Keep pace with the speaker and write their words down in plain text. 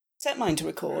set mine to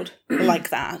record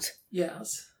like that,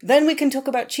 Yes. then we can talk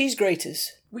about cheese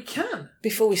graters We can.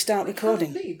 before we start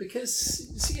recording. Indeed, because,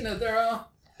 there are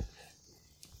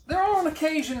on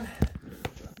occasion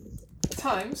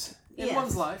times in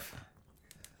one's life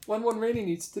when one really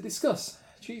needs to discuss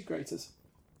cheese graters.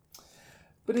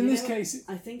 But in this case...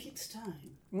 I think it's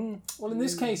time. Well, in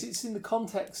this case, it's in the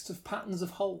context of patterns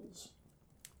of holes.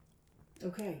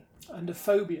 Okay. And a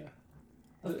phobia.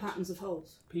 Of patterns of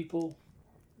holes.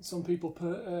 Some people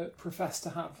profess to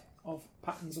have of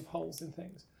patterns of holes in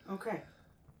things. Okay.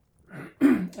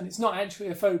 And it's not actually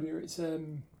a phobia. It's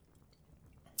an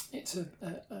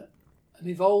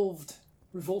evolved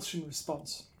revulsion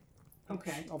response.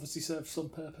 Okay. Which obviously served some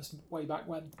purpose way back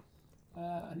when,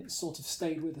 and it's sort of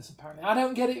stayed with us apparently. I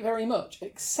don't get it very much,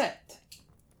 except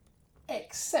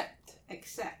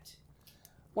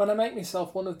when I make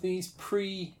myself one of these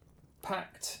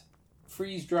pre-packed,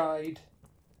 freeze-dried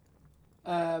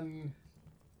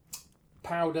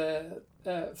powder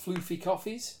floofy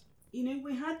coffees.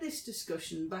 We had this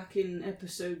discussion back in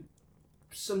episode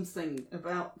something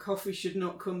about coffee should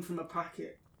not come from a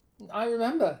packet. I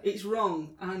remember. It's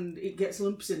wrong, and it gets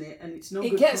lumps in it, and it's not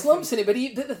good It gets coffee. lumps in it, but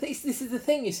this is the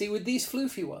thing, you see, with these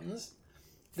floofy ones,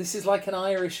 this is like an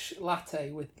Irish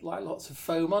latte with like lots of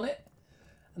foam on it,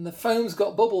 and the foam's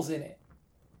got bubbles in it.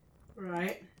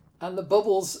 Right. And the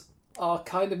bubbles are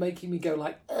kind of making me go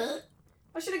like,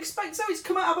 I should expect so. It's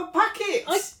come out of a packet.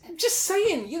 I'm just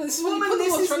saying, this is when you put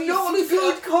this the is water on, not you floof good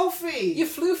it up. coffee. You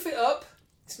floof it up.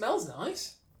 It smells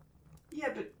nice. Yeah,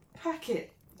 but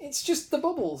packet. It's just the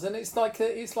bubbles, and it's like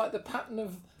the pattern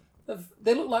of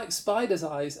they look like spiders'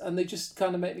 eyes, and they just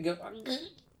kind of make me go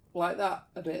like that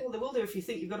a bit. Well, they will do if you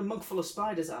think you've got a mug full of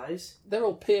spiders' eyes. They're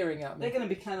all peering at me. They're going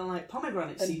to be kind of like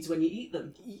pomegranate seeds when you eat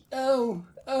them. Oh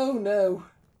no.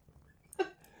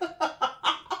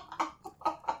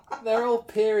 They're all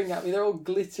peering at me. They're all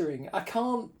glittering. I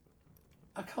can't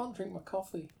drink my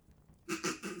coffee.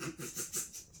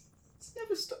 It's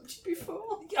never stopped you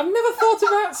before. I've never thought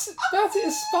about it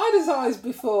as spider's eyes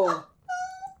before.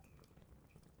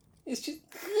 It's just...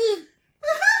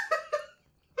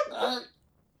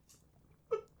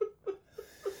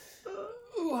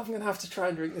 Ooh, I'm going to have to try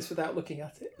and drink this without looking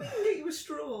at it. I can get you a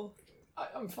straw.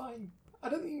 I'm fine. I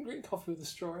don't think you can drink coffee with a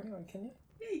straw anyway, can you?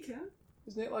 Yeah, you can.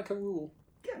 Isn't it like a rule?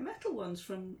 Get metal ones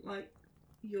from, like,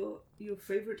 your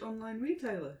favourite online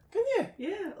retailer. Can you?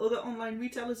 Yeah, other online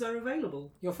retailers are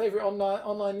available. Your favourite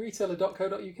online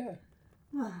retailer.co.uk?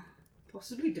 Well,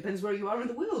 possibly. Depends where you are in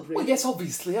the world, really. Well, yes,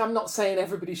 obviously. I'm not saying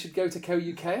everybody should go to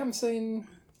co.uk. I'm saying,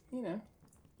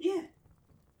 Yeah.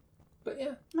 But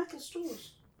yeah. Metal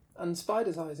straws. And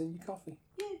spider's eyes in your coffee.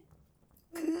 Yeah.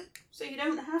 So you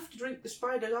don't have to drink the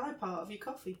spider's eye part of your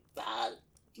coffee.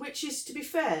 Which is, to be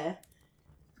fair,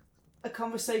 a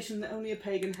conversation that only a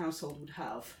pagan household would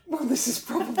have. Well, this is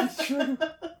probably true.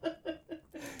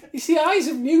 You see, eyes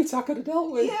of mute I could have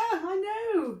dealt with. Yeah,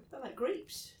 I know. They're like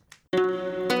grapes.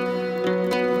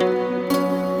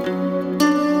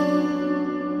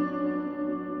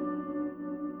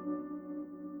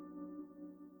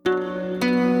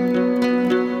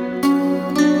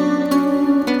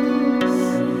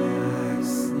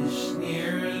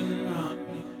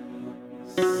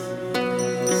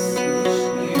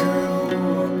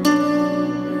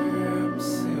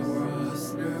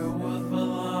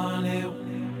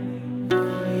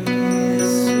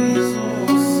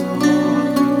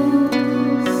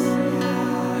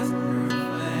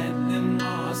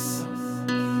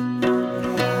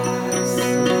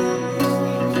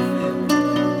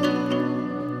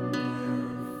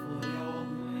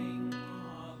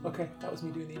 Okay, that was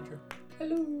me doing the intro.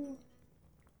 Hello.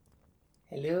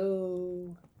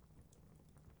 Hello.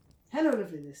 Hello,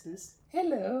 lovely listeners.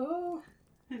 Hello.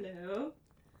 Hello.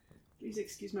 Please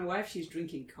excuse my wife, she's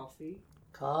drinking coffee.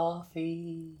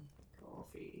 Coffee.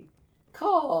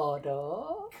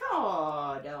 Cordo.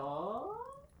 Now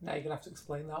you're going to have to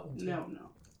explain that one too. No.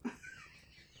 It's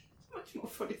much more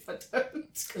fun if I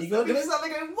don't. You're going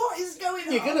going, what is going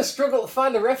on? You're going to struggle to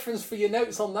find a reference for your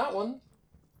notes on that one.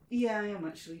 Yeah, I am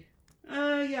actually.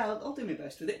 I'll do my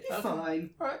best with it. It'll be fine.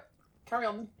 Alright, carry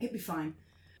on then. It'll be fine.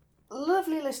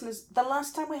 Lovely listeners, the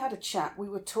last time we had a chat, we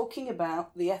were talking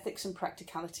about the ethics and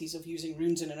practicalities of using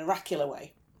runes in an oracular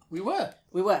way. We were.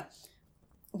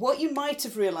 What you might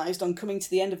have realised on coming to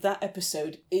the end of that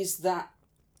episode is that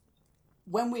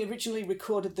when we originally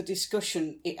recorded the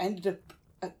discussion, it ended up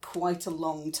at quite a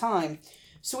long time.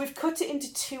 So we've cut it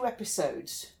into 2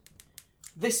 episodes.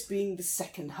 This being the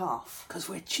second half. Because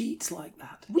we're cheats like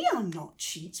that. We are not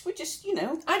cheats. We're just,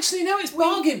 Actually, no, it's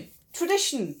bargain.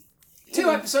 Tradition. 2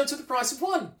 episodes for the price of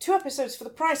 1. 2 episodes for the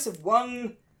price of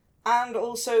 1. And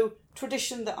also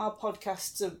tradition that our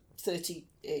podcasts are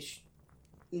 30-ish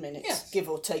minutes, Yes. give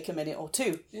or take a minute or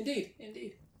two. Indeed.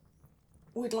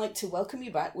 We'd like to welcome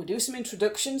you back. We'll do some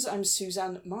introductions. I'm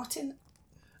Suzanne Martin.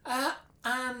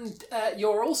 And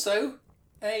you're also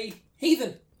a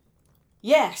heathen.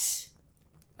 Yes.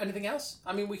 Anything else?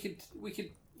 I mean, we could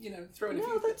throw in a few.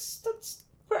 No, that's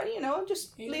right. I'll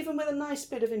just leave them with a nice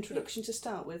bit of introduction to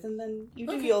start with, and then you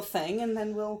do your thing, and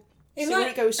then we'll see where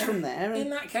it goes from there. In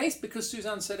that case, because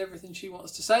Suzanne said everything she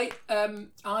wants to say,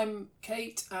 I'm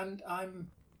Kate, and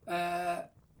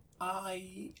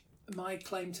my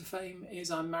claim to fame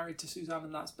is I'm married to Suzanne,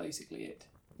 and that's basically it.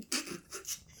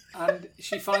 And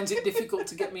she finds it difficult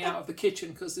to get me out of the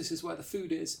kitchen because this is where the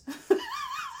food is.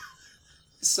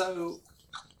 So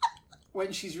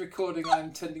when she's recording,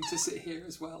 I'm tending to sit here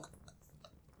as well.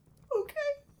 Okay.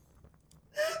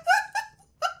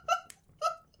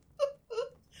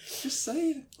 Just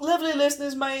saying. Lovely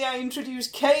listeners, may I introduce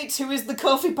Kate, who is the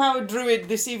coffee-powered druid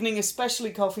this evening,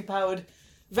 especially coffee-powered.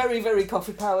 Very, very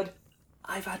coffee-powered.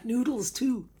 I've had noodles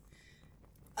too.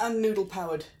 And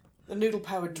noodle-powered. The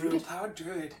noodle-powered druid. Noodle-powered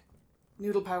druid.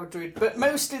 Noodle-powered druid, but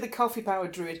mostly the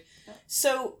coffee-powered druid.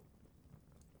 So,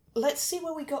 let's see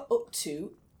where we got up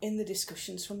to in the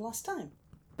discussions from last time.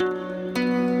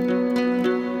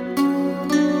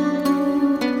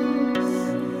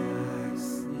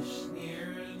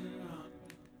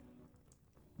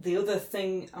 The other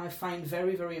thing I find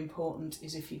very, very important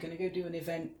is if you're going to go do an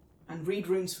event and read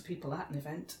runes for people at an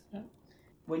event,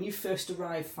 when you first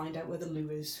arrive, find out where the loo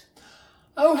is.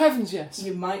 Oh, heavens, yes.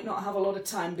 You might not have a lot of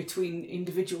time between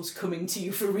individuals coming to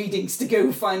you for readings to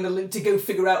go find the loo, to go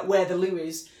figure out where the loo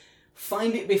is.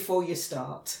 Find it before you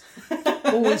start.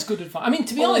 Always good advice. I mean,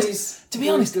 to be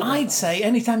honest, I'd say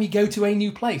anytime you go to a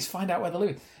new place, find out where the loo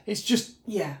is. It's just...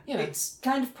 Yeah, it's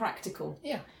kind of practical.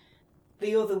 Yeah.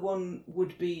 The other one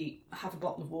would be have a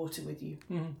bottle of water with you,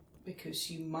 because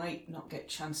you might not get a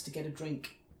chance to get a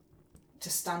drink, to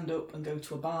stand up and go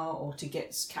to a bar, or to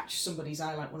catch somebody's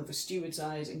eye, like one of the steward's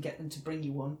eyes, and get them to bring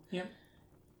you one. Yeah.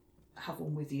 Have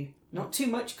one with you. Not too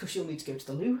much, because you'll need to go to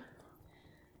the loo.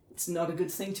 It's not a good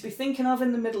thing to be thinking of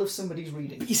in the middle of somebody's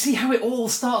reading. You see how it all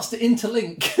starts to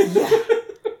interlink?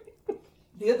 Yeah.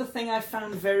 The other thing I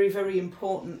found very, very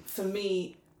important for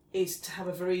me is to have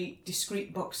a very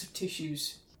discreet box of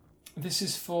tissues. This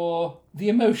is for the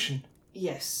emotion.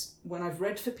 Yes. When I've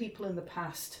read for people in the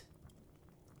past,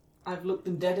 I've looked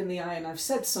them dead in the eye and I've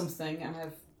said something, and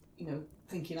I've,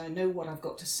 thinking I know what I've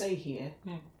got to say here,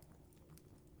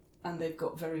 and they've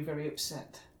got very, very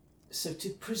upset. So to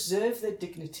preserve their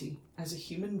dignity as a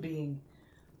human being,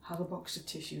 have a box of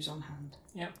tissues on hand.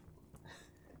 Yeah.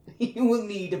 You will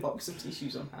need a box of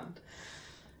tissues on hand.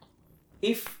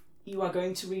 If you are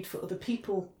going to read for other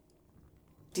people,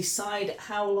 decide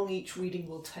how long each reading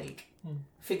will take.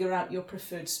 Figure out your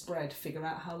preferred spread. Figure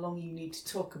out how long you need to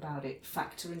talk about it.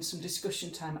 Factor in some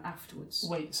discussion time afterwards.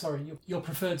 Wait, sorry, your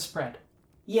preferred spread?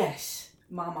 Yes.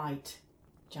 Marmite.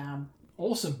 Jam.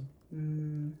 Awesome.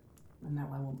 And now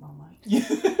I want Marmite.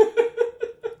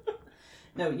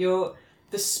 No,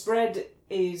 the spread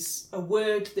is a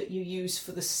word that you use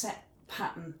for the set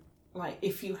pattern. Like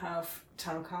if you have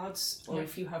tarot cards or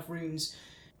if you have runes,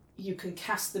 you can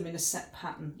cast them in a set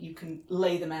pattern. You can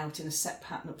lay them out in a set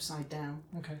pattern upside down.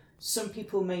 Okay. Some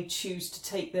people may choose to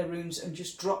take their runes and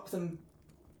just drop them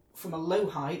from a low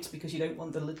height because you don't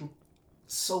want the little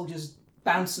soldiers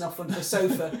bouncing off onto the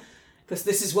sofa, because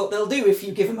this is what they'll do if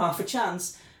you give them half a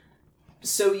chance.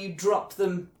 So you drop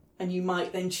them, and you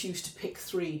might then choose to pick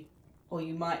 3, or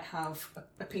you might have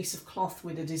a piece of cloth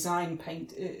with a design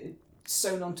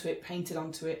sewn onto it, painted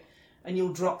onto it, and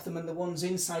you'll drop them, and the ones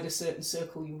inside a certain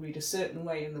circle you'll read a certain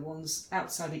way, and the ones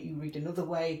outside it you read another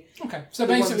way. Okay, so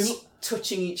basically ones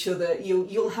touching each other,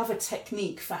 you'll have a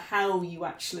technique for how you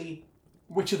actually...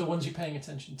 Which are the ones you're paying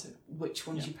attention to? Which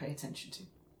ones you pay attention to.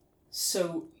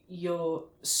 So your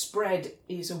spread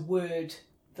is a word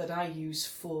that I use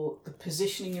for the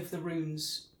positioning of the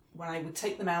runes when I would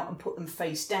take them out and put them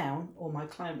face down, or my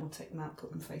client will take them out and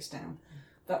put them face down.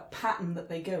 That pattern that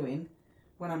they go in,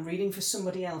 when I'm reading for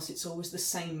somebody else, it's always the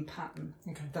same pattern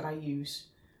that I use,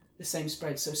 the same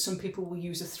spread. So some people will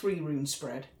use a 3-rune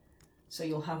spread. So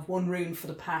you'll have 1 rune for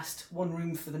the past, 1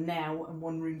 rune for the now, and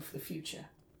 1 rune for the future.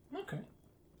 Okay.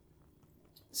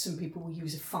 Some people will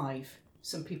use a 5.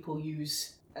 Some people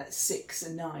use a 6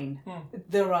 and 9.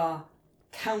 There are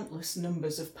countless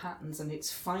numbers of patterns, and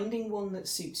it's finding one that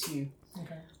suits you.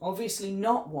 Okay. Obviously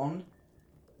not one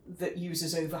that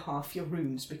uses over half your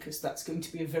runes, because that's going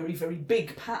to be a very, very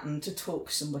big pattern to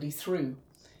talk somebody through.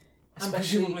 And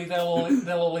presumably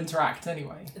they'll all interact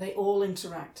anyway. They all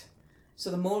interact. So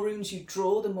the more runes you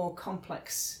draw, the more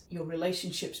complex your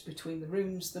relationships between the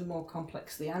runes, the more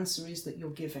complex the answer is that you're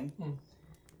giving.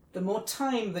 The more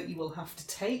time that you will have to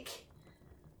take,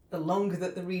 the longer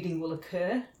that the reading will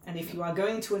occur. And if you are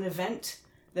going to an event,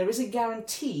 there is a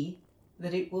guarantee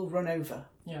that it will run over.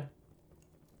 Yeah.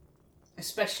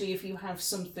 Especially if you have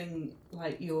something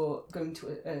like you're going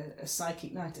to a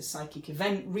psychic night, a psychic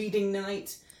event, reading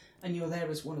night, and you're there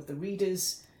as one of the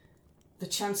readers. The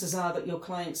chances are that your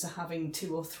clients are having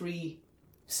 2 or 3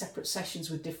 separate sessions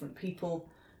with different people.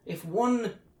 If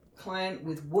one client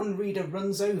with one reader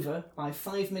runs over by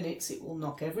 5 minutes, it will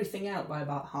knock everything out by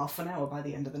about half an hour by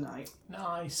the end of the night.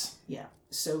 Nice. Yeah.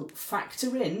 So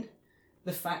factor in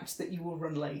the fact that you will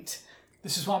run late.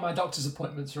 This is why my doctor's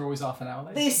appointments are always half an hour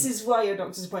late. This is why your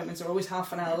doctor's appointments are always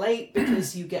half an hour late,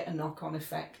 because you get a knock-on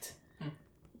effect.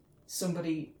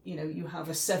 Somebody, you have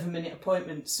a 7-minute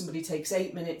appointment, somebody takes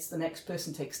 8 minutes, the next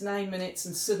person takes 9 minutes,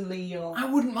 and suddenly you're... I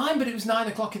wouldn't mind, but it was 9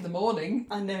 o'clock in the morning.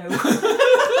 I know.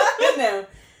 I know.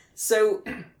 So,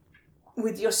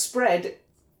 with your spread,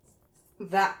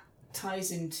 that ties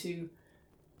into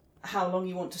how long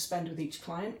you want to spend with each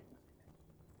client.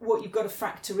 What you've got to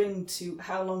factor into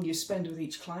how long you spend with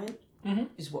each client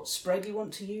is what spread you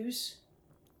want to use,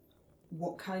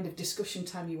 what kind of discussion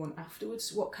time you want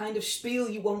afterwards, what kind of spiel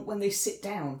you want when they sit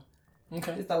down.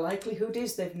 Okay. The likelihood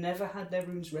is they've never had their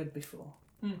runes read before.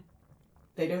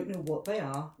 They don't know what they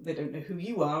are, they don't know who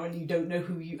you are, and you don't know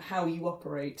how you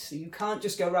operate. So you can't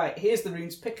just go, right, here's the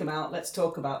runes, pick them out, let's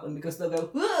talk about them, because they'll go,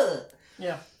 ugh!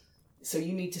 Yeah. So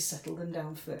you need to settle them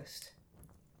down first.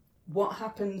 What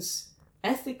happens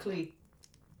ethically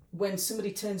when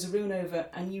somebody turns a rune over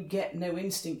and you get no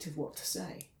instinct of what to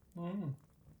say?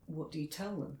 What do you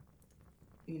tell them?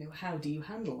 How do you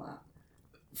handle that?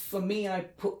 For me, I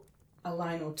put a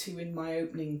line or 2 in my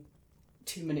opening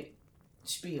 2-minute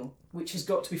spiel, which has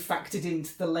got to be factored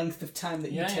into the length of time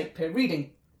that you take per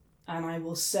reading. And I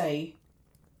will say,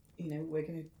 we're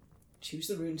going to choose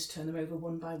the runes, turn them over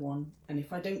one by one, and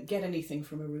if I don't get anything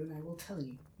from a rune, I will tell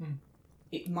you.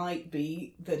 It might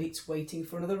be that it's waiting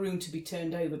for another rune to be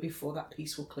turned over before that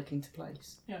piece will click into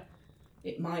place. Yeah.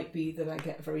 It might be that I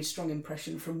get a very strong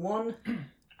impression from one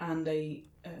and a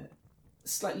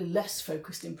slightly less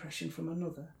focused impression from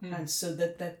another. And so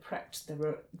that they're prepped,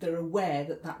 they're aware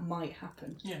that that might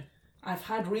happen. Yeah. I've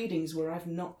had readings where I've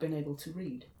not been able to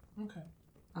read. Okay.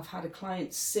 I've had a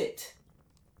client sit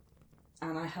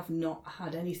and I have not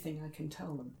had anything I can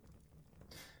tell them.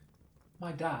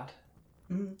 My dad,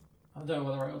 I don't know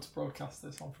whether I ought to broadcast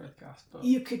this on Frithcast, but...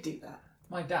 You could do that.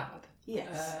 My dad,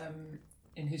 Yes.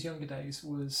 in his younger days,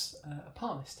 was a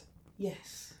palmist.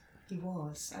 Yes, he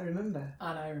was. I remember.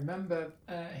 And I remember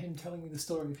him telling me the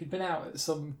story. If he'd been out at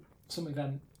some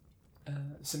event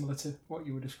similar to what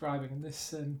you were describing, and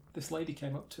this lady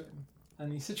came up to him,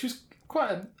 and he said she was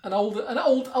quite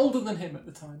older than him at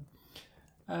the time,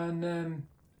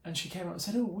 and she came up and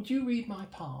said, "Oh, would you read my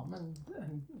palm?"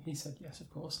 And he said, "Yes, of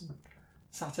course," and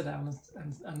sat her down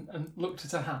and looked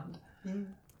at her hand,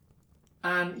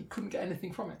 and he couldn't get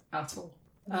anything from it at all.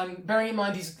 And bearing in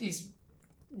mind, he's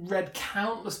read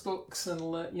countless books and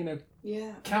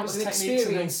countless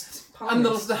techniques, and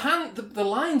the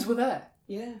lines were there.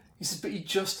 Yeah. He says, but he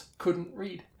just couldn't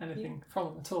read anything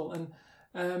from them at all,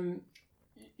 and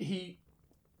he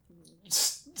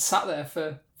sat there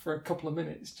for a couple of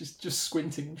minutes, just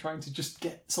squinting and trying to just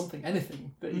get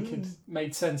anything that he could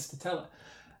made sense to tell her.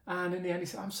 And in the end, he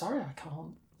said, "I'm sorry, I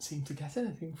can't seem to get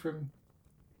anything from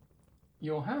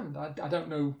your hand. I don't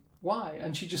know why."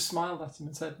 And she just smiled at him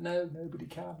and said, "No, nobody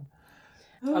can."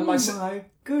 Oh, and my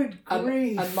good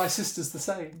grief. And my sister's the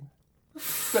same.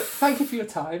 But thank you for your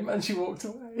time. And she walked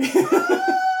away.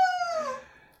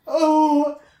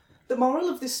 Oh, the moral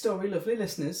of this story, lovely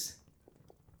listeners,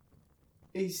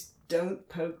 is don't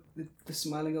poke the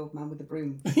smiling old man with the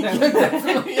broom. No,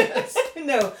 definitely, yes.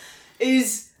 No,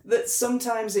 is that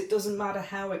sometimes it doesn't matter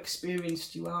how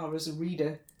experienced you are as a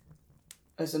reader,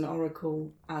 as an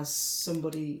oracle, as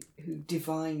somebody who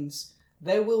divines.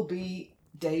 There will be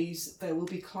days, there will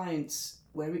be clients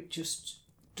where it just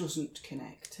doesn't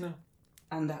connect. No.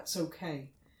 And that's okay.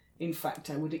 In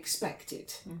fact, I would expect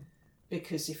it.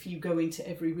 Because if you go into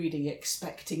every reading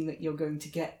expecting that you're going to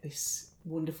get this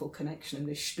wonderful connection and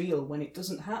this spiel, when it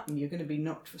doesn't happen, you're going to be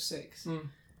knocked for six.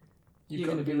 You've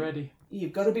got to be ready.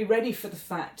 You've got to be ready for the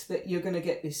fact that you're going to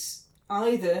get this,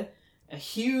 either a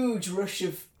huge rush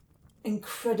of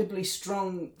incredibly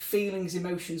strong feelings,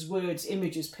 emotions, words,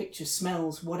 images, pictures,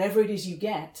 smells, whatever it is you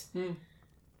get,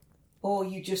 or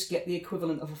you just get the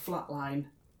equivalent of a flat line,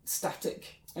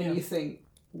 static, and you think,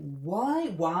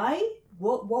 why?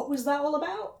 What was that all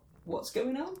about? What's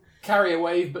going on? Carry a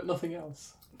wave, but nothing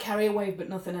else. Carry a wave, but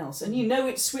nothing else. And you know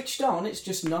it's switched on, it's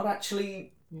just not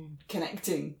actually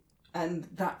connecting. And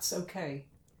that's okay.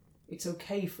 It's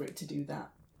okay for it to do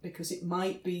that. Because it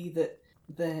might be that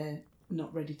they're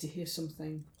not ready to hear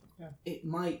something. Yeah. It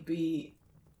might be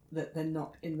that they're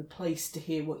not in the place to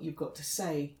hear what you've got to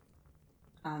say.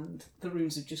 And the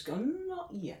runes have just gone, not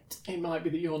yet. It might be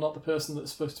that you're not the person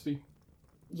that's supposed to be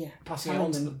passing it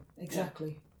on to them. Exactly.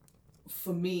 Yeah.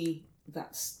 For me,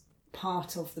 that's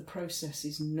part of the process,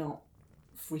 is not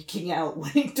freaking out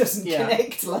when it doesn't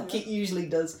connect like it usually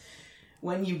does.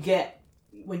 When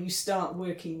you start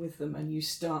working with them and you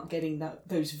start getting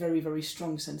those very, very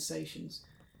strong sensations,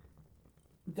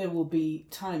 there will be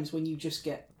times when you just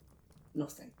get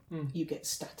nothing. You get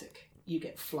static, you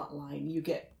get flatline, you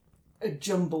get a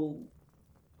jumble,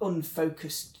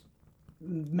 unfocused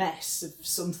mess of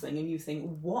something, and you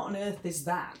think, what on earth is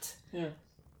that? Yeah.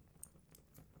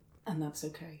 And that's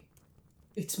okay.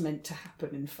 It's meant to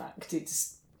happen, in fact.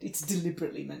 It's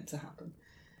deliberately meant to happen.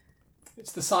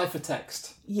 It's the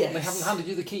ciphertext. Yes. They haven't handed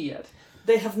you the key yet.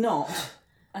 They have not.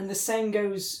 And the same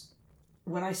goes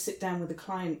when I sit down with a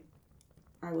client.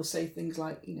 I will say things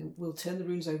like, we'll turn the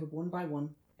runes over one by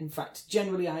one. In fact,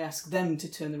 generally I ask them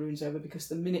to turn the runes over, because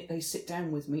the minute they sit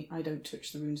down with me, I don't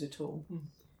touch the runes at all.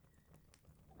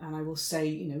 And I will say,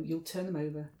 you'll turn them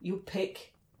over. You'll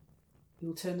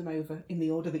turn them over in the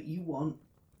order that you want.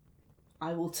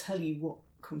 I will tell you what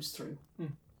comes through.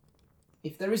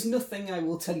 If there is nothing, I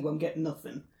will tell you I'm getting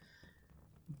nothing.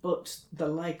 But the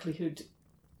likelihood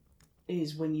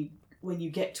is when you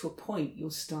get to a point,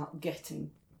 you'll start getting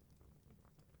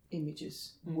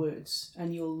images, words,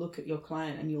 and you'll look at your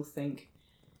client and you'll think,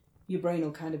 your brain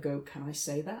will kind of go, can I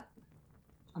say that?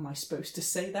 Am I supposed to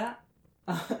say that?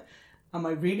 Am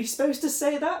I really supposed to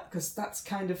say that? Because that's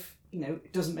kind of,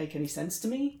 it doesn't make any sense to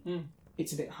me.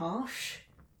 It's a bit harsh.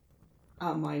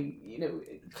 Am I,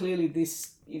 clearly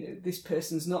this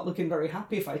person's not looking very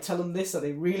happy. If I tell them this, are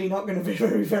they really not going to be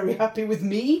very, very happy with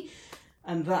me?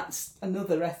 And that's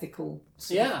another ethical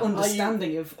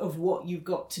understanding of what you've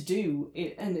got to do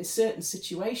in a certain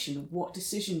situation. What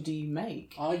decision do you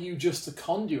make? Are you just a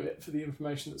conduit for the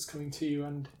information that's coming to you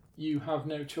and you have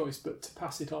no choice but to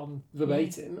pass it on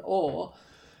verbatim? Or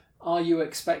are you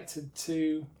expected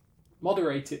to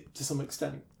moderate it to some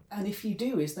extent? And if you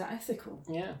do, is that ethical?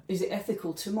 Yeah. Is it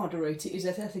ethical to moderate it? Is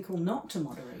it ethical not to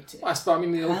moderate it?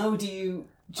 How do you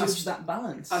judge that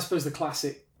balance? I suppose the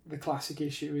classic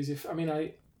issue is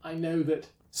I know that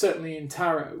certainly in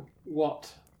tarot,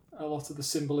 what a lot of the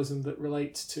symbolism that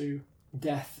relates to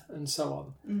death and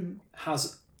so on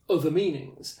has other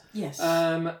meanings. Yes.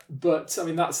 But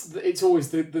it's always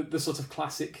the sort of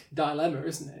classic dilemma,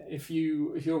 isn't it? If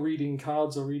you're reading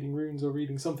cards or reading runes or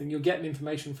reading something, you're getting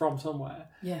information from somewhere.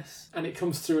 Yes. And it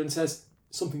comes through and says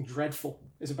something dreadful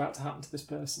is about to happen to this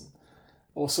person,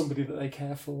 or somebody that they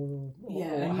care for.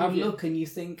 And you look and you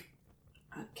think,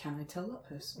 can I tell that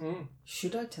person?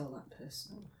 Should I tell that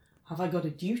person? Have I got a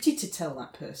duty to tell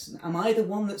that person? Am I the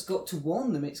one that's got to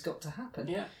warn them it's got to happen?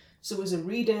 Yeah. So as a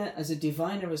reader, as a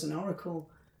diviner, as an oracle,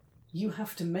 you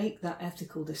have to make that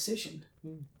ethical decision.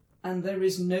 And there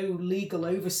is no legal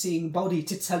overseeing body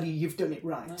to tell you you've done it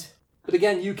right. No. But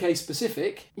again, UK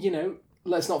specific,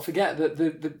 let's not forget that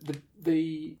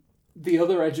the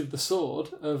other edge of the sword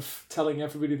of telling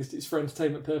everybody that it's for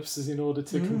entertainment purposes in order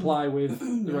to comply with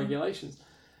the regulations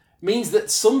means that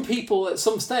some people at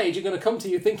some stage are going to come to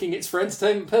you thinking it's for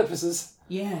entertainment purposes.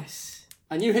 Yes.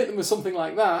 And you hit them with something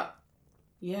like that.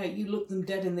 Yeah, you look them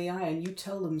dead in the eye and you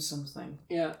tell them something.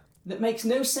 Yeah. That makes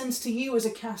no sense to you as a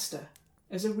caster,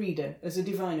 as a reader, as a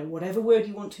diviner, whatever word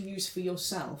you want to use for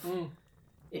yourself.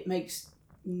 It makes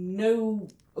no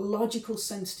logical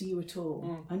sense to you at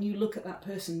all. And you look at that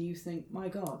person and you think, my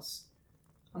gods,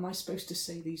 am I supposed to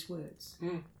say these words?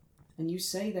 And you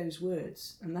say those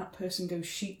words and that person goes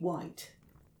sheet white,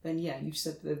 then you've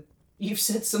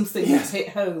said something that's hit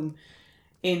home.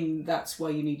 That's why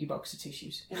you need your box of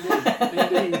tissues.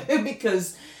 Indeed.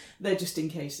 Because they're just in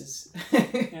cases.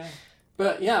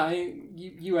 But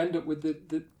you end up with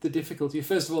the difficulty.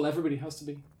 First of all, everybody has to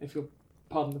be, if you'll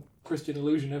pardon the Christian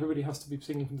illusion, everybody has to be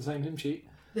singing from the same hymn sheet.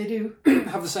 They do.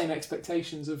 Have the same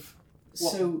expectations of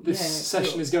what this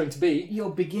session is going to be.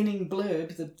 Your beginning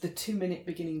blurb, the 2-minute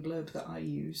beginning blurb that I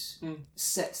use,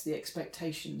 sets the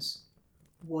expectations.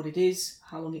 What it is,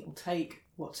 how long it will take,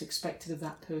 what's expected of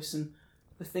that person,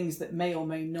 the things that may or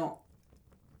may not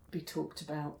be talked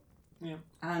about. Yeah.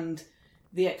 And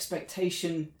the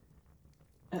expectation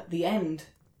at the end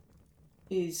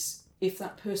is, if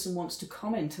that person wants to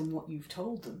comment on what you've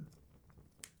told them,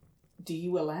 do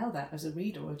you allow that as a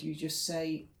reader, or do you just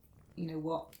say, you know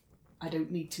what, I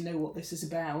don't need to know what this is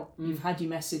about. You've had your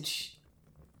message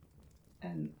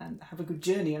and have a good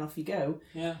journey and off you go.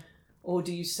 Yeah. Or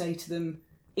do you say to them,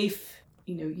 if,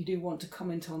 you do want to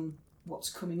comment on what's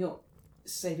coming up,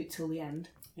 save it till the end.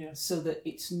 Yeah. So that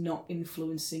it's not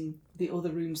influencing the other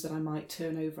rooms that I might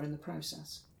turn over in the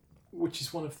process. Which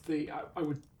is one of the...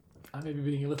 I may be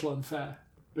being a little unfair,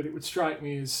 but it would strike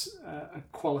me as a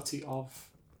quality of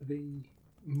the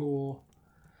more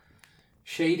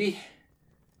shady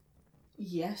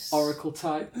oracle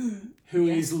type who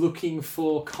is looking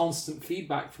for constant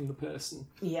feedback from the person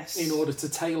in order to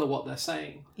tailor what they're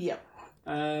saying. Yeah.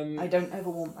 I don't ever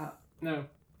want that. No.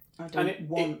 I don't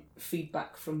want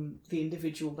feedback from the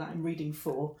individual that I'm reading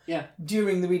for. Yeah.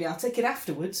 During the reading. I'll take it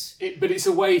afterwards. But it's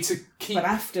a way to keep but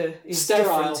after is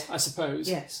sterile, different. I suppose.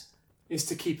 Yes. Is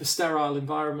to keep a sterile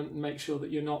environment and make sure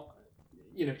that you're not,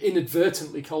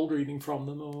 inadvertently cold reading from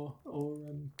them or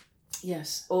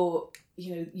Yes. Or,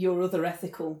 your other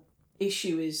ethical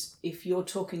issue is if you're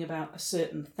talking about a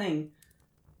certain thing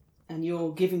and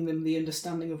you're giving them the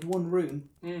understanding of one room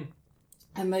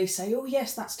and they say, oh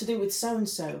yes, that's to do with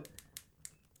so-and-so,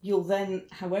 you'll then,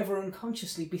 however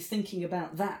unconsciously, be thinking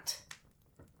about that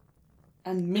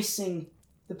and missing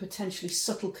the potentially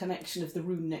subtle connection of the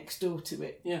room next door to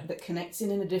it that connects in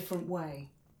a different way.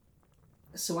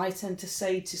 So I tend to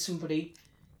say to somebody,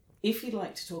 if you'd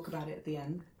like to talk about it at the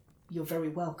end, you're very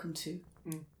welcome to.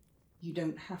 You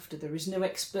don't have to. There is no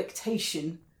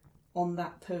expectation on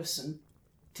that person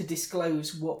to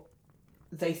disclose what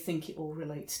they think it all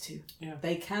relates to. Yeah.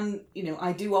 They can,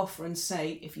 I do offer and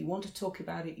say, if you want to talk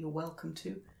about it, you're welcome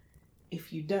to.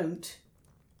 If you don't,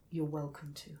 you're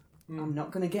welcome to. I'm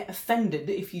not going to get offended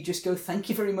if you just go, thank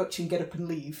you very much, and get up and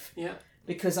leave. Yeah.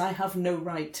 Because I have no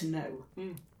right to know.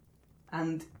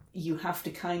 And you have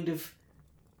to kind of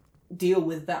deal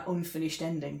with that unfinished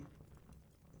ending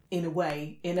in a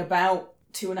way, in about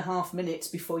 2.5 minutes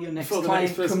before your next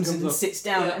client comes in and sits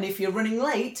down. Yeah. And if you're running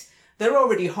late, they're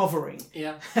already hovering.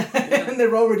 Yeah. And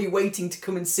they're already waiting to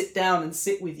come and sit down and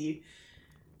sit with you.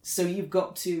 So you've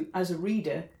got to, as a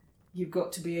reader, you've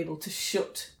got to be able to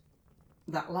shut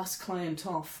that last client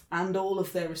off and all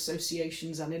of their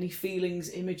associations and any feelings,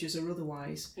 images or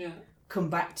otherwise. Yeah. Come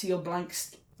back to your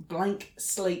blank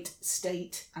slate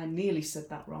state. I nearly said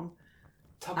that wrong.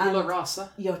 Tabula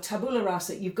rasa. Your tabula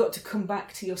rasa. You've got to come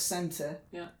back to your centre,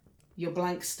 your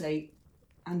blank state,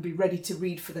 and be ready to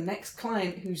read for the next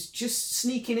client who's just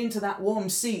sneaking into that warm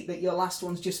seat that your last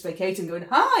one's just vacating, going,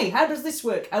 hi, how does this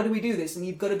work? How do we do this? And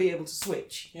you've got to be able to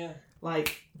switch. Yeah.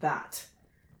 Like that.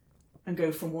 And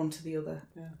go from one to the other.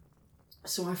 Yeah.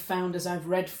 So I've found as I've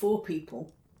read for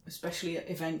people, especially at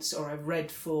events, or I've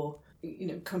read for,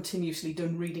 continuously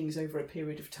done readings over a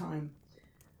period of time,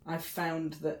 I've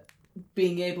found that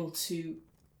being able to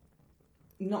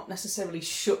not necessarily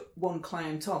shut one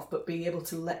client off, but being able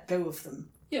to let go of them.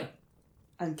 Yeah.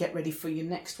 And get ready for your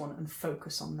next one and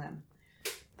focus on them.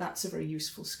 That's a very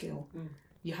useful skill.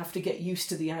 You have to get used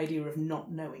to the idea of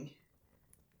not knowing.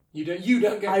 You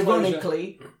don't get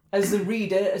ironically, closure. As the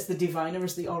reader, as the diviner,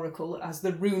 as the oracle, as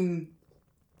the rune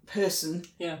person,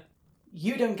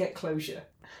 you don't get closure.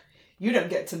 You don't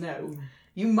get to know.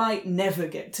 You might never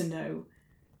get to know.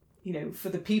 For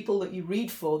the people that you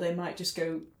read for, they might just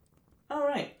go, all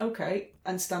right, okay,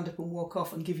 and stand up and walk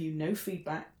off and give you no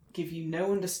feedback, give you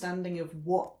no understanding of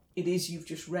what it is you've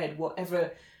just read,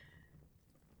 whatever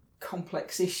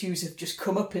complex issues have just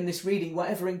come up in this reading,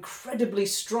 whatever incredibly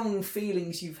strong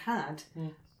feelings you've had,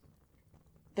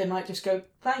 they might just go,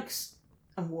 thanks,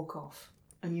 and walk off.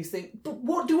 And you think, but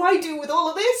what do I do with all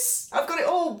of this? I've got it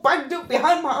all bagged up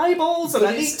behind my eyeballs and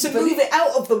I need to move it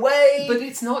out of the way. But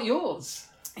it's not yours.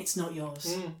 It's not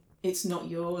yours. It's not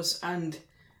yours, and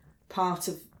part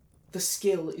of the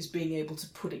skill is being able to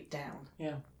put it down.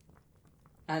 Yeah.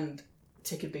 And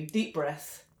take a big deep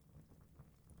breath,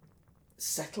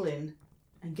 settle in,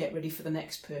 and get ready for the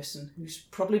next person who's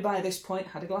probably by this point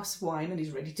had a glass of wine and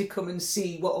is ready to come and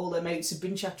see what all their mates have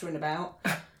been chattering about.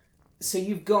 So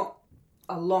you've got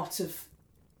a lot of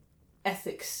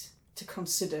ethics to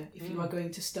consider if you are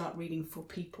going to start reading for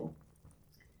people.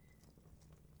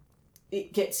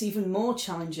 It gets even more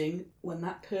challenging when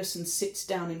that person sits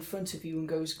down in front of you and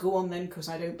goes, go on then, because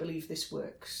I don't believe this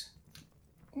works.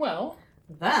 Well,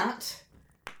 that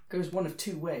goes one of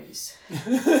two ways.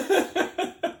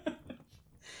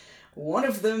 One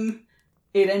of them,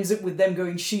 it ends up with them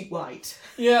going sheet white.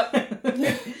 Yeah.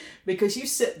 Because you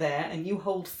sit there and you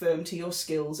hold firm to your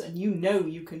skills and you know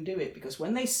you can do it. Because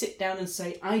when they sit down and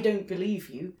say, I don't believe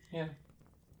you,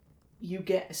 you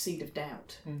get a seed of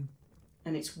doubt.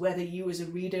 And it's whether you as a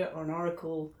reader or an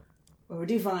oracle or a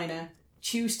diviner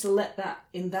choose to let that,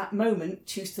 in that moment,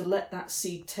 choose to let that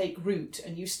seed take root,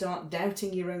 and you start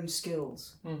doubting your own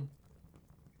skills.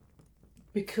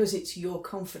 Because it's your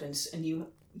confidence, and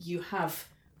you have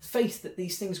faith that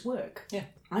these things work. Yeah.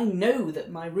 I know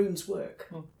that my runes work.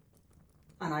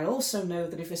 And I also know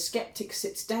that if a skeptic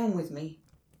sits down with me,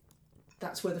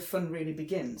 that's where the fun really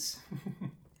begins.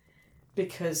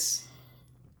 Because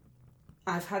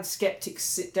I've had skeptics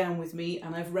sit down with me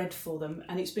and I've read for them,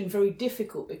 and it's been very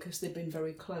difficult because they've been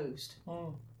very closed.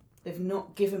 They've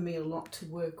not given me a lot to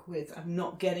work with. I'm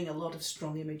not getting a lot of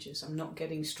strong images. I'm not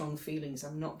getting strong feelings.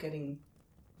 I'm not getting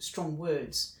strong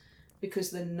words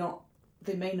because they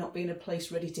may not be in a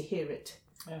place ready to hear it.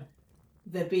 Yeah.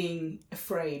 They're being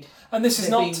afraid. And this is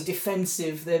they're not being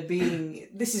defensive.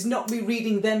 This is not me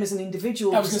reading them as an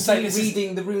individual. I was going to say, this is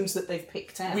reading the runes that they've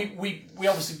picked out. We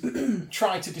obviously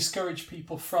try to discourage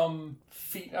people from,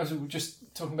 as we were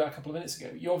just talking about a couple of minutes ago,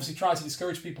 you obviously try to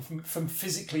discourage people from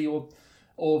physically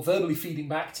or verbally feeding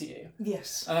back to you.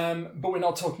 Yes. But we're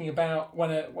not talking about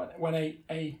I'm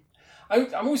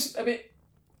always a bit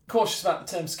cautious about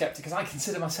the term skeptic, because I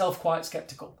consider myself quite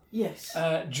sceptical. Yes.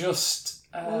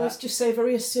 Well, let's just say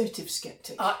very assertive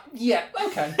skeptic. Yeah,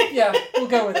 okay. Yeah, we'll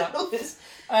go with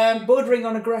that. Bordering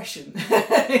on aggression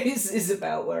is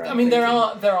about where I'm there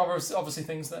thinking. are obviously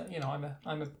things that,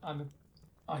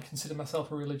 I consider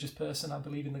myself a religious person. I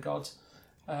believe in the gods.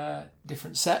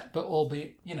 Different set, but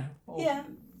albeit,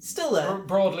 still there.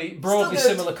 Broadly Still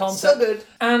similar concept. Still good.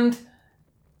 And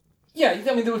yeah,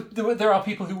 there are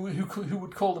people who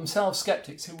would call themselves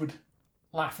skeptics, who would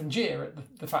laugh and jeer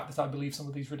at the fact that I believe some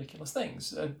of these ridiculous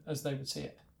things, as they would see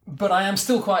it. But I am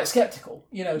still quite sceptical.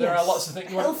 There are lots of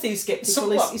things. Healthy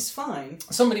sceptical is fine.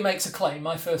 Somebody makes a claim.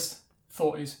 My first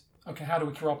thought is, okay, how do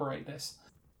we corroborate this?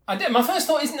 My first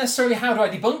thought isn't necessarily how do I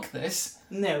debunk this.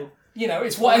 No.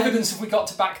 It's what evidence have we got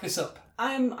to back this up?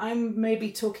 I'm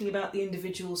maybe talking about the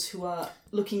individuals who are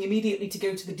looking immediately to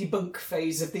go to the debunk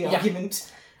phase of the argument,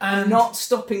 and not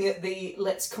stopping at the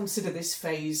let's consider this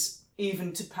phase,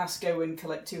 even to pass go and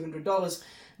collect $200.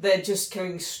 They're just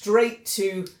going straight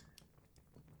to,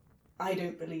 I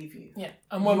don't believe you. Yeah,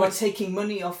 and when we're taking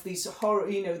money off these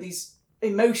these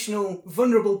emotional,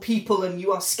 vulnerable people, and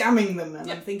you are scamming them. And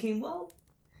I'm thinking, well,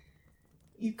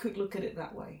 you could look at it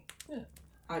that way. Yeah.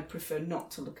 I'd prefer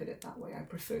not to look at it that way. I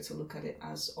prefer to look at it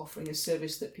as offering a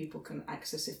service that people can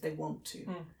access if they want to.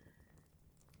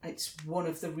 It's one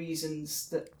of the reasons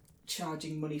that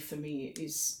charging money for me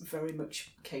is very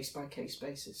much case-by-case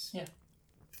basis. Yeah.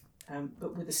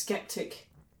 But with a skeptic,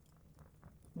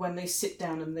 when they sit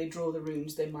down and they draw the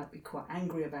runes, they might be quite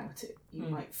angry about it. You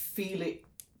might feel it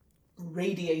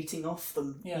radiating off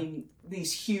them in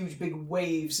these huge big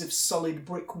waves of solid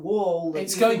brick wall.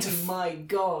 It's going to my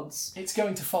gods. It's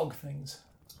going to fog things.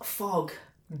 Fog.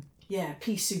 Yeah,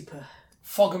 pea super.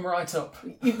 Fog them right up.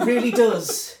 It really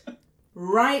does.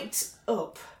 Right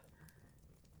up.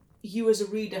 You as a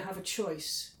reader have a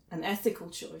choice, an ethical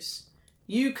choice.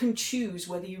 You can choose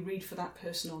whether you read for that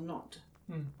person or not.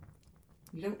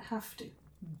 You don't have to.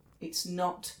 It's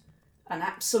not an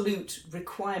absolute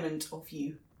requirement of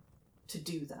you to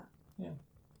do that. Yeah.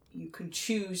 You can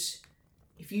choose.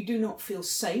 If you do not feel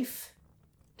safe,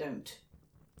 don't.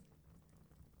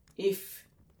 If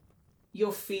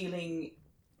you're feeling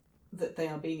that they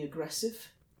are being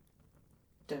aggressive,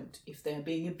 don't. If they are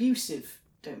being abusive,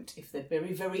 don't. If they're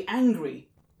very, very angry,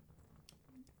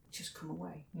 just come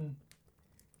away.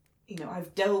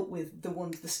 I've dealt with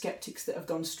the skeptics that have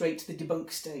gone straight to the debunk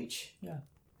stage. Yeah.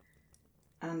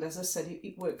 And as I said,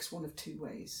 it works one of two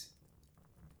ways.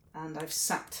 And I've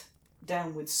sat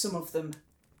down with some of them,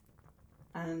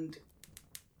 and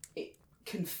it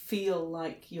can feel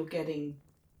like you're getting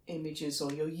images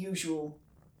or your usual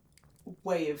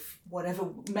way of whatever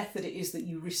method it is that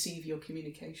you receive your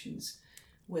communications,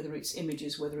 whether it's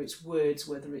images, whether it's words,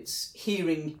 whether it's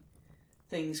hearing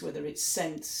things, whether it's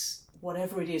sense,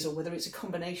 whatever it is, or whether it's a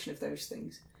combination of those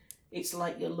things. It's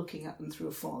like you're looking at them through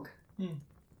a fog,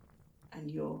 and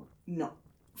you're not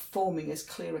forming as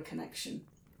clear a connection.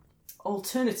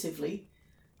 Alternatively,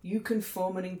 you can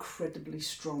form an incredibly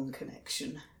strong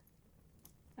connection,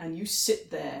 and you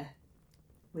sit there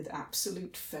with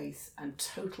absolute faith and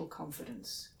total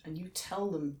confidence, and you tell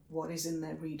them what is in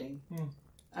their reading,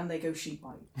 and they go sheep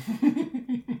white.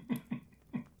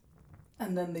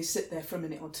 And then they sit there for a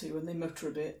minute or two and they mutter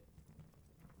a bit,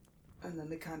 and then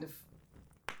they kind of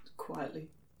quietly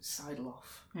sidle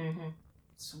off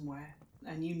somewhere.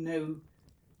 And you know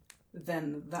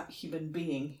then that human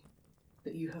being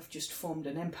that you have just formed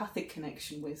an empathic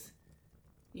connection with,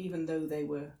 even though they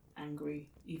were angry,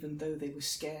 even though they were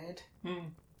scared,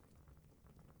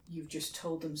 you've just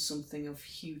told them something of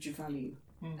huge value,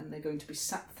 and they're going to be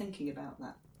sat thinking about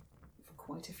that for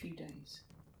quite a few days.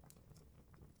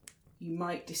 You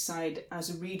might decide as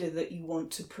a reader that you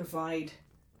want to provide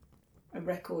a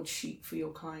record sheet for your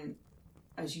client.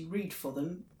 As you read for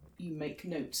them, you make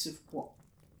notes of what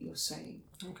you're saying.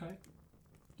 Okay.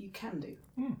 You can do.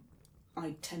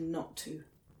 I tend not to,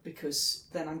 because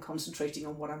then I'm concentrating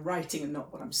on what I'm writing and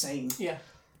not what I'm saying. Yeah.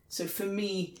 So for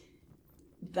me,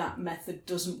 that method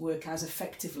doesn't work as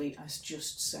effectively as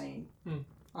just saying.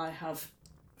 I have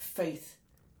faith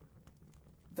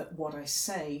that what I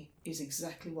say is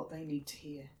exactly what they need to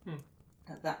hear.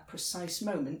 At that precise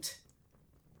moment,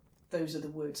 those are the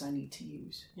words I need to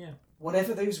use. Yeah.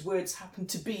 Whatever those words happen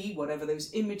to be, whatever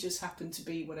those images happen to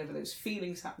be, whatever those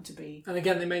feelings happen to be. And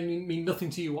again, they may mean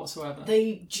nothing to you whatsoever.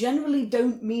 They generally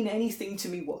don't mean anything to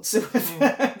me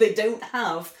whatsoever. They don't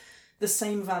have the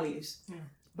same values.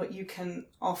 But you can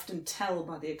often tell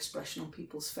by the expression on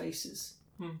people's faces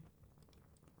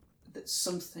that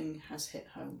something has hit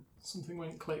home. Something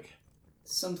went click.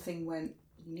 Something went,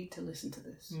 you need to listen to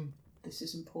this. This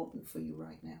is important for you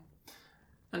right now.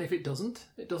 And if it doesn't,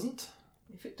 it doesn't.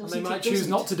 If it doesn't, and they might choose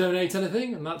not to donate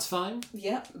anything, and that's fine.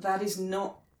 Yeah, that is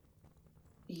not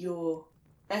your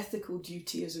ethical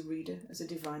duty as a reader, as a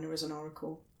diviner, as an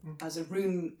oracle, as a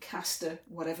rune caster,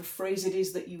 whatever phrase it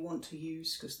is that you want to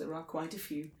use, because there are quite a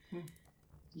few.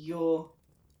 Your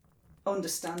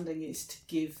understanding is to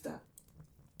give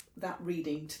that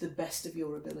reading to the best of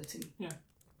your ability. Yeah.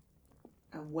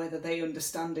 And whether they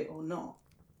understand it or not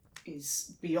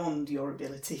is beyond your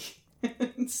ability.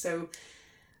 So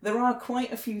there are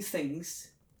quite a few things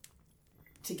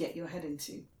to get your head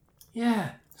into.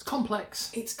 Yeah, it's complex.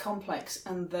 It's complex,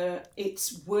 and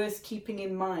it's worth keeping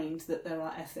in mind that there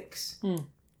are ethics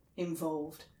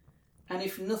involved. And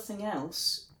if nothing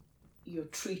else, you're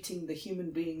treating the human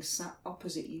being sat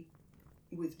opposite you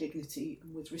with dignity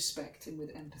and with respect and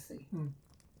with empathy.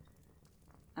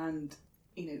 And,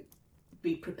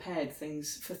 be prepared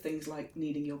for things like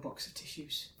needing your box of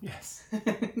tissues. Yes.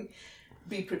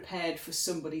 Be prepared for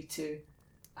somebody to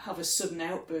have a sudden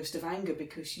outburst of anger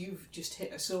because you've just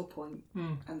hit a sore point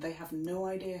and they have no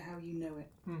idea how you know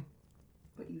it.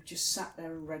 But you've just sat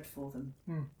there and read for them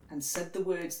and said the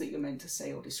words that you're meant to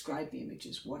say or described the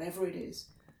images, whatever it is.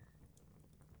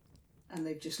 And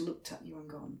they've just looked at you and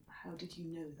gone, how did you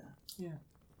know that? Yeah.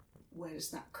 Where does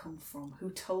that come from?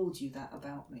 Who told you that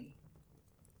about me?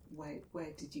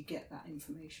 Where did you get that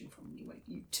information from?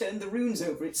 You turned the runes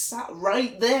over. It's sat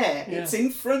right there. Yeah. It's in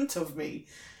front of me.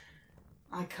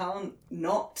 I can't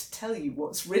not tell you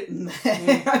what's written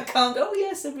there. I can't, oh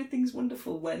yes, everything's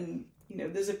wonderful when,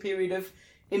 there's a period of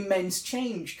immense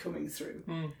change coming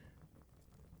through.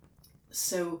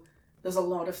 So there's a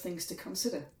lot of things to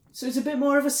consider. So it's a bit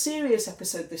more of a serious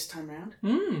episode this time round.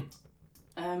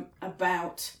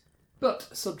 About...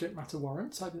 But subject matter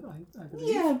warrants, I believe.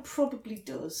 Yeah, probably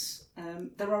does.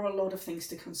 There are a lot of things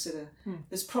to consider.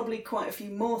 There's probably quite a few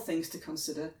more things to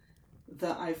consider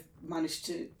that I've managed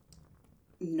to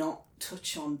not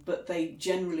touch on, but they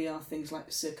generally are things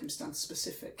like circumstance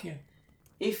specific. Yeah.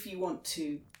 If you want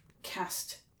to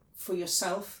cast for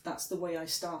yourself, that's the way I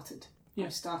started. Yeah. I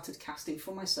started casting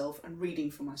for myself and reading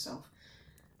for myself.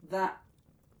 That,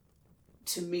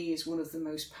 to me, is one of the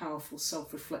most powerful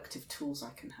self-reflective tools I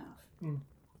can have.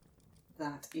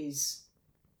 That is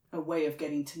a way of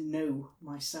getting to know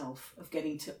myself, of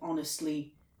getting to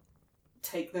honestly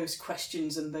take those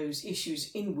questions and those issues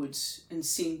inwards and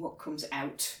seeing what comes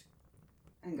out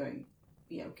and going,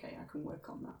 yeah, okay, I can work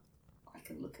on that. I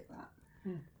can look at that.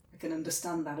 I can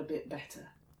understand that a bit better.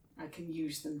 I can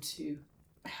use them to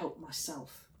help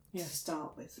myself to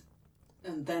start with.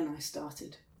 And then I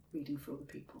started reading for other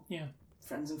people. Yeah.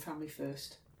 Friends and family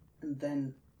first, and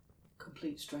then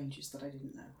complete strangers that I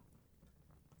didn't know.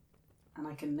 And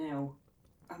I can now,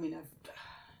 I don't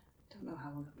know how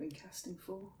long I've been casting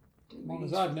for. As long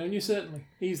as I've known you, certainly.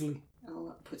 Easily. Oh,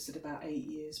 that puts it about 8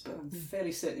 years, but I'm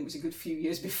fairly certain it was a good few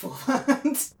years before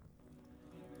that.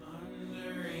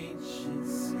 Under ancient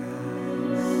skies.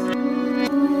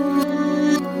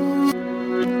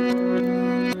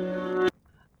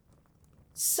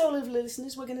 So, lovely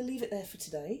listeners, we're going to leave it there for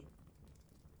today.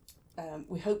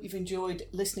 We hope you've enjoyed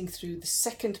listening through the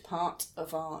second part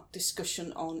of our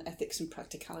discussion on ethics and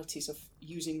practicalities of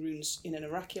using runes in an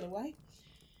oracular way.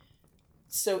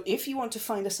 So if you want to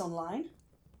find us online,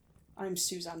 I'm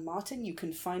Suzanne Martin. You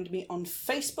can find me on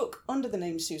Facebook under the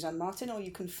name Suzanne Martin, or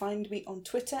you can find me on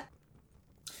Twitter.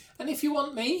 And if you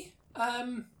want me,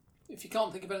 if you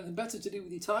can't think of anything better to do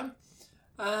with your time,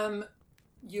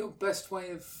 your best way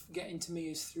of getting to me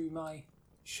is through my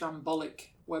shambolic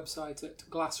website at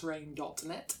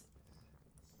glassrain.net.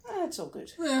 That's all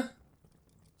good. Yeah.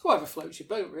 It's whatever floats your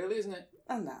boat, really, isn't it?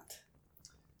 And that.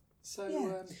 So,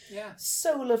 yeah.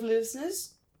 So, lovely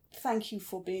listeners, thank you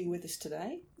for being with us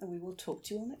today, and we will talk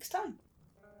to you all next time.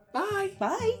 Bye.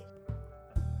 Bye.